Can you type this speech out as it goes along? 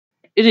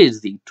It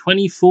is the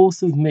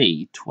 24th of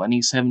May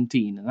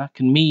 2017, and that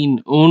can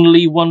mean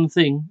only one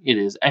thing. It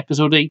is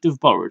episode 8 of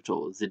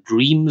Boruto, The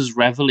Dream's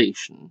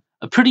Revelation.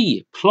 A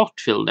pretty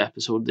plot-filled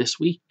episode this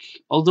week,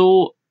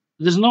 although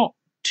there's not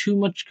too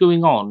much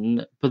going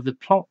on, but the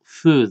plot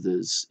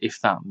furthers,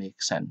 if that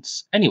makes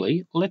sense.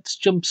 Anyway, let's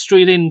jump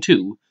straight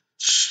into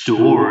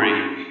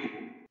story.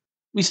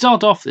 We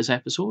start off this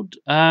episode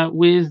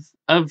with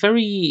a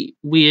very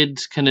weird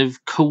kind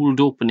of cold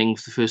opening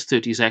for the first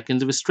 30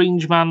 seconds of a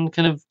strange man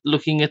kind of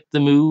looking at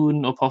the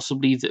moon or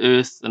possibly the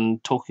earth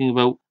and talking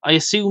about, I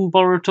assume,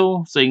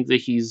 Boruto, saying that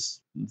he's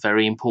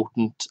very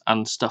important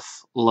and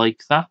stuff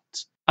like that.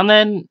 And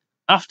then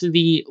after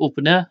the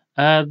opener,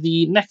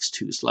 the next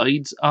two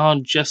slides are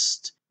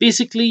just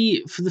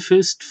basically for the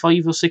first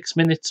 5 or 6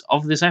 minutes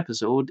of this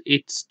episode,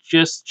 it's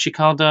just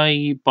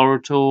Shikadai,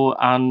 Boruto,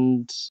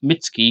 and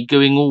Mitsuki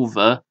going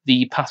over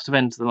the past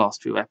events of the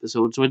last few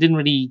episodes. So I didn't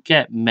really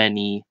get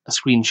many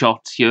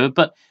screenshots here,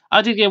 but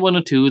I did get one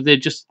or two. They're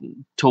just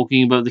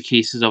talking about the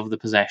cases of the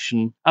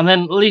possession. And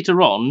then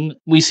later on,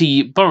 we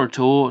see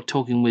Boruto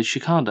talking with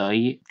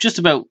Shikadai just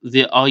about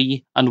the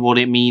eye and what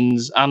it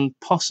means, and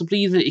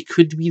possibly that it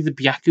could be the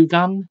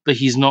Byakugan, but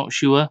he's not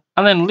sure.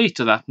 And then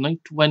later that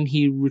night, when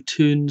he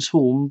returns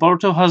home,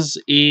 Boruto has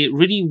a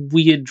really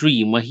weird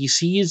dream where he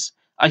sees,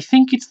 I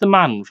think it's the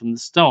man from the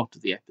start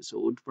of the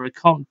episode, but I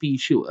can't be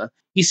sure.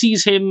 He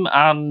sees him,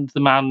 and the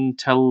man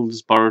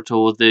tells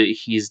Boruto that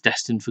he's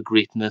destined for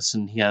greatness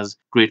and he has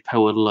great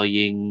power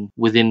lying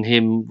within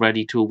him,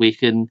 ready to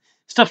awaken.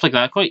 Stuff like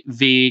that, quite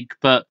vague,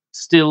 but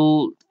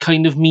still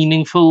kind of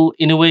meaningful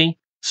in a way.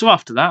 So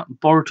after that,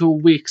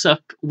 Boruto wakes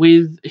up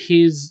with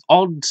his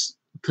odd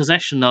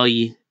possession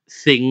eye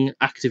thing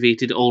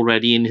activated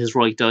already in his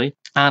right eye,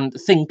 and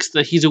thinks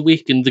that he's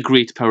awakened the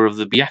great power of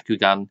the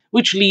Byakugan,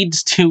 which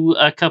leads to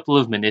a couple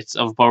of minutes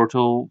of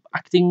Boruto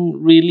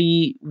acting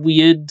really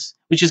weird,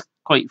 which is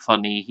quite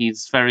funny.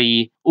 He's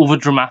very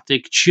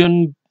overdramatic.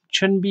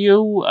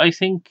 Chunbyu, I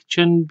think.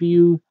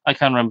 Chunbyu. I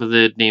can't remember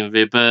the name of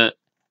it, but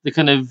the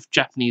kind of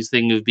Japanese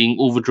thing of being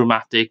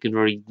overdramatic and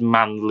very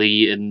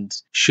manly and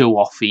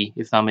show-offy,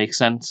 if that makes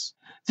sense.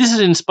 This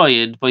is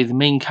inspired by the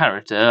main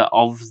character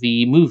of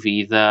the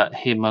movie that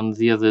him and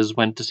the others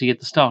went to see at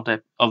the start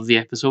of the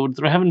episode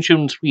that I haven't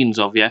shown screens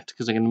of yet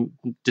because I'm going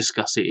to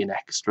discuss it in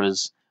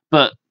extras.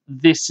 But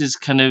this is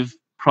kind of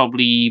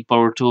probably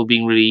Boruto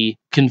being really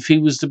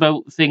confused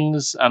about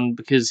things, and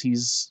because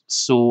he's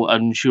so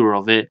unsure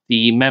of it,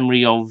 the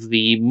memory of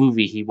the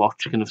movie he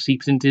watched kind of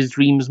seeps into his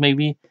dreams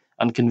maybe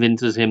and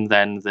convinces him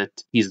then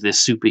that he's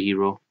this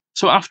superhero.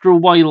 So after a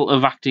while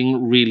of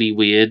acting really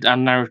weird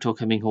and Naruto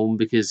coming home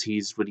because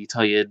he's really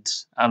tired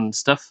and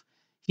stuff,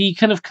 he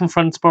kind of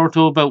confronts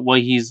Boruto about why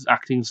he's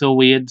acting so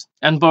weird.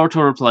 And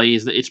Boruto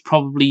replies that it's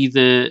probably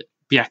the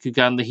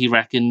Byakugan that he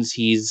reckons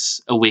he's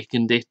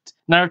awakened it.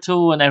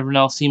 Naruto and everyone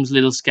else seems a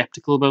little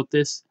skeptical about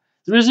this.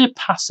 There is a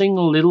passing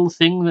little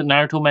thing that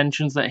Naruto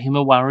mentions that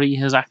Himawari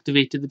has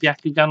activated the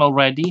Byakugan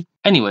already.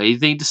 Anyway,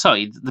 they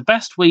decide that the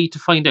best way to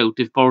find out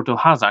if Boruto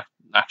has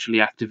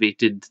actually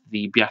activated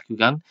the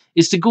Byakugan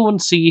is to go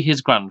and see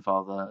his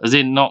grandfather, as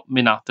in not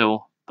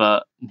Minato,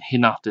 but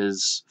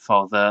Hinata's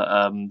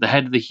father, the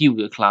head of the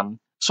Hyuga clan.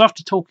 So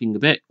after talking a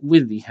bit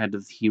with the head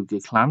of the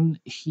Hyuga clan,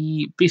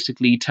 he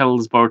basically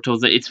tells Boruto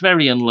that it's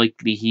very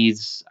unlikely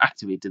he's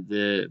activated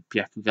the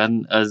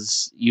Byakugan,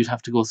 as you'd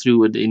have to go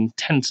through an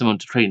intense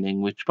amount of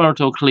training, which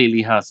Boruto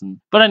clearly hasn't.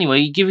 But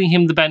anyway, giving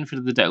him the benefit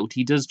of the doubt,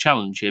 he does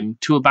challenge him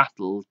to a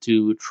battle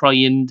to try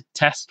and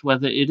test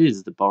whether it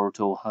is that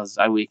Boruto has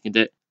awakened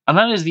it. And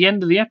that is the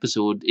end of the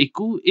episode.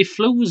 It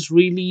flows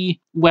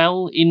really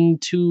well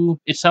into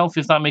itself,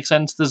 if that makes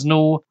sense. There's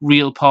no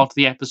real part of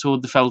the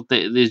episode that felt that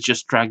it is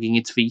just dragging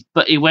its feet.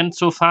 But it went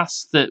so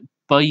fast that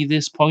by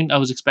this point I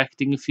was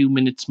expecting a few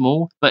minutes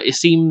more. But it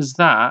seems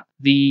that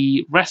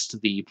the rest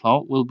of the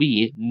plot will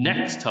be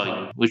next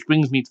time. Which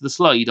brings me to the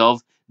slide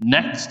of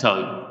next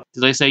time.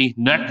 Did I say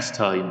next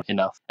time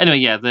enough? Anyway,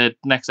 yeah, the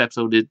next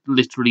episode is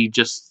literally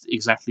just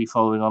exactly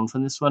following on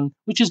from this one,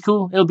 which is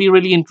cool. It'll be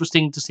really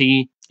interesting to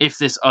see if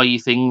this eye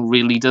thing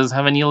really does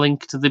have any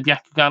link to the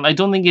Byakugan. I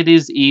don't think it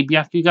is a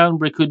Byakugan,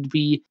 but it could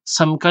be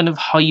some kind of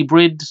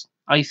hybrid,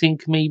 I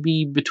think,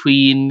 maybe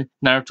between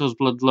Naruto's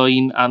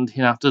bloodline and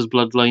Hinata's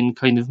bloodline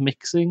kind of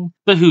mixing.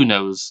 But who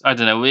knows? I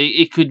don't know.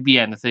 It could be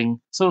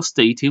anything. So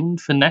stay tuned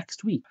for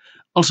next week.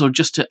 Also,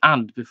 just to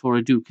add before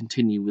I do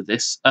continue with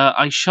this,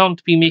 I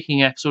shan't be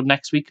making an episode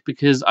next week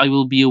because I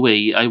will be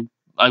away.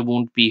 I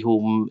won't be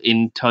home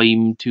in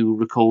time to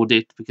record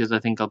it because I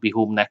think I'll be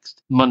home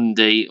next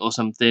Monday or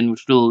something,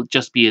 which will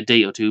just be a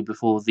day or two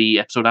before the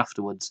episode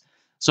afterwards.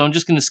 So I'm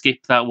just going to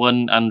skip that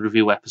one and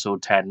review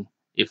episode 10,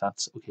 if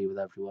that's okay with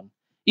everyone.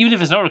 Even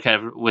if it's not okay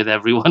with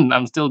everyone,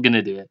 I'm still going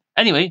to do it.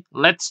 Anyway,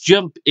 let's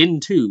jump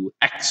into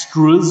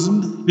extras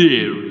and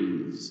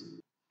theories.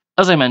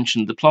 As I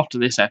mentioned, the plot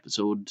of this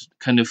episode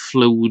kind of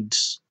flowed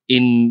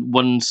in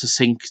one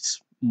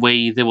succinct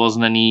way. There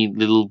wasn't any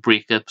little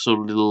breakups or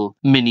little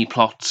mini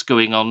plots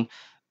going on.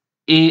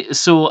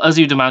 So, as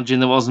you'd imagine,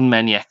 there wasn't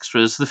many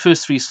extras. The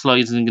first three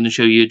slides I'm going to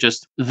show you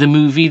just the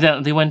movie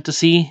that they went to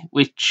see,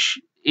 which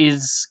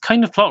is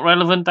kind of plot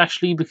relevant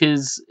actually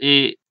because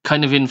it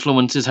kind of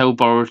influences how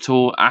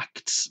Boruto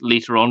acts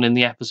later on in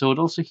the episode.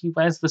 Also, he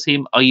wears the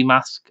same eye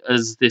mask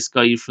as this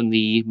guy from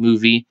the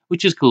movie,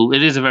 which is cool.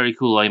 It is a very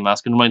cool eye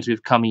mask and reminds me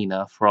of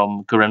Kamina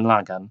from Gurren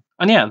Lagann.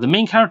 And yeah, the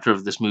main character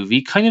of this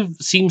movie kind of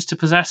seems to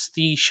possess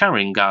the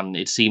Sharingan,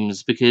 it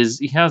seems, because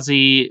he has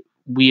a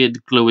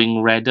weird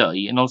glowing red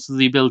eye and also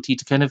the ability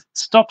to kind of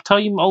stop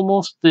time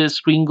almost. The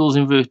screen goes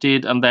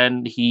inverted and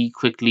then he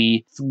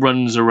quickly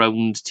runs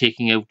around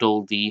taking out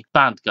all the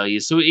bad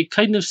guys. So it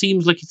kind of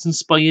seems like it's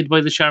inspired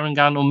by the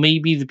Sharingan or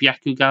maybe the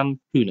Byakugan,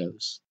 who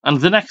knows. And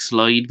the next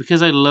slide,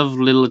 because I love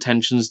little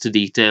attentions to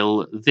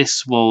detail,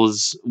 this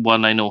was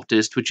one I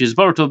noticed, which is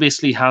Boruto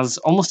basically has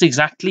almost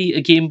exactly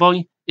a Game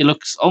Boy. It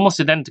looks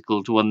almost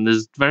identical to one.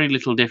 There's very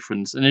little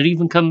difference, and it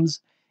even comes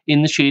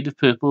in the shade of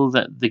purple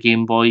that the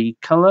Game Boy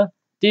Color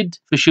did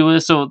for sure.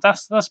 So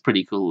that's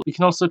pretty cool. We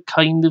can also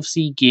kind of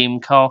see game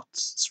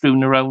carts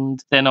strewn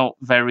around. They're not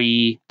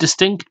very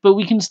distinct, but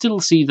we can still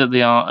see that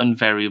they are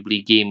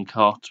invariably game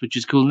carts, which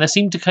is cool. And there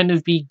seem to kind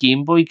of be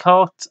Game Boy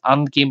carts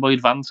and Game Boy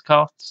Advance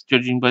carts,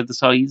 judging by the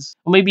size.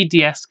 Or maybe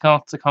DS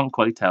carts, I can't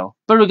quite tell.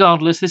 But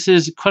regardless, this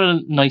is quite a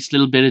nice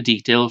little bit of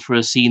detail for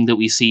a scene that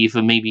we see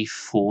for maybe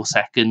 4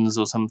 seconds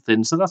or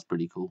something, so that's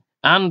pretty cool.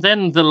 And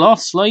then the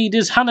last slide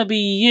is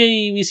Hanabi.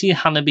 Yay, we see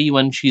Hanabi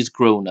when she's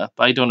grown up.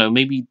 I don't know,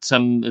 maybe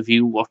some of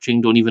you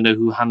watching don't even know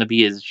who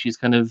Hanabi is. She's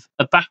kind of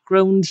a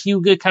background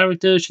Hyuga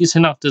character. She's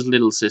Hinata's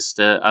little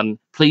sister and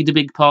played a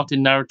big part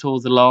in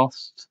Naruto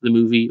the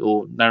movie,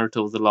 or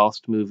Naruto the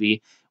Last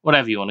movie,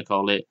 whatever you want to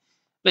call it.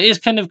 But it's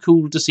kind of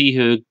cool to see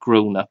her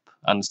grown up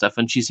and stuff,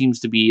 and she seems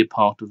to be a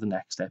part of the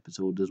next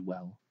episode as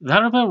well.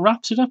 That about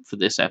wraps it up for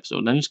this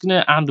episode. I'm just going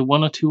to add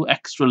 1 or 2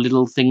 extra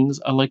little things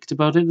I liked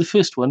about it. The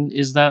first one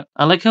is that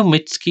I like how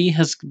Mitsuki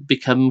has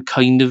become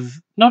kind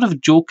of, not a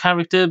joke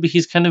character, but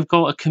he's kind of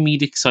got a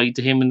comedic side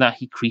to him in that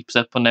he creeps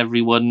up on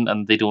everyone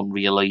and they don't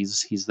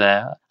realise he's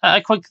there. I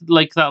quite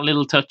like that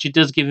little touch. It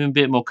does give him a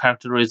bit more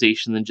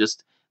characterisation than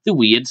just the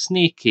weird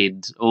snake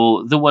kid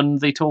or the one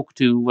they talk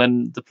to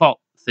when the plot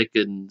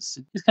thickens.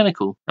 It's kind of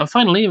cool. And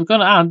finally, I've got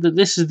to add that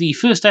this is the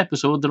first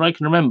episode that I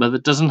can remember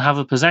that doesn't have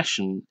a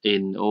possession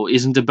in, or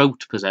isn't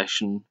about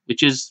possession,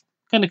 which is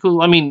kind of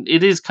cool. I mean,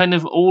 it is kind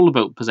of all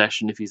about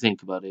possession if you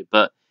think about it,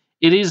 but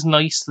it is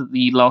nice that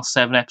the last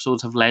 7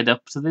 episodes have led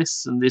up to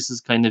this, and this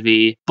is kind of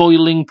a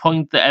boiling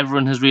point that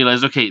everyone has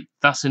realised, okay,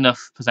 that's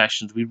enough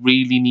possessions. We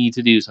really need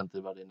to do something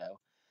about it now.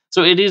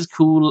 So it is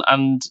cool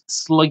and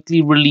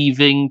slightly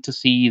relieving to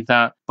see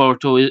that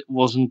Boruto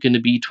wasn't going to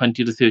be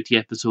 20 to 30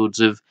 episodes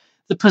of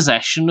the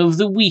possession of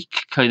the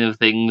week kind of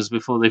things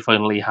before they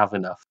finally have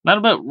enough. That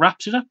about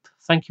wraps it up.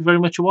 Thank you very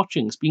much for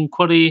watching. It's been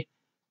quite a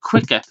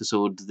quick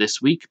episode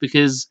this week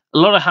because a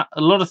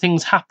lot of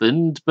things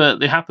happened, but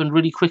they happened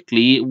really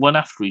quickly, one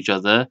after each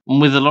other,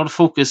 and with a lot of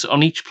focus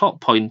on each plot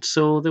point,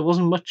 so there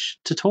wasn't much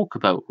to talk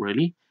about,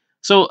 really.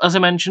 So, as I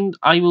mentioned,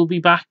 I will be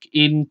back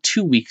in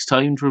 2 weeks'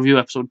 time to review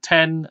episode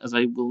 10, as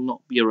I will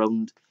not be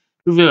around to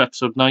review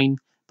episode 9.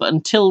 But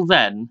until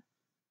then,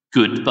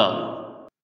 goodbye.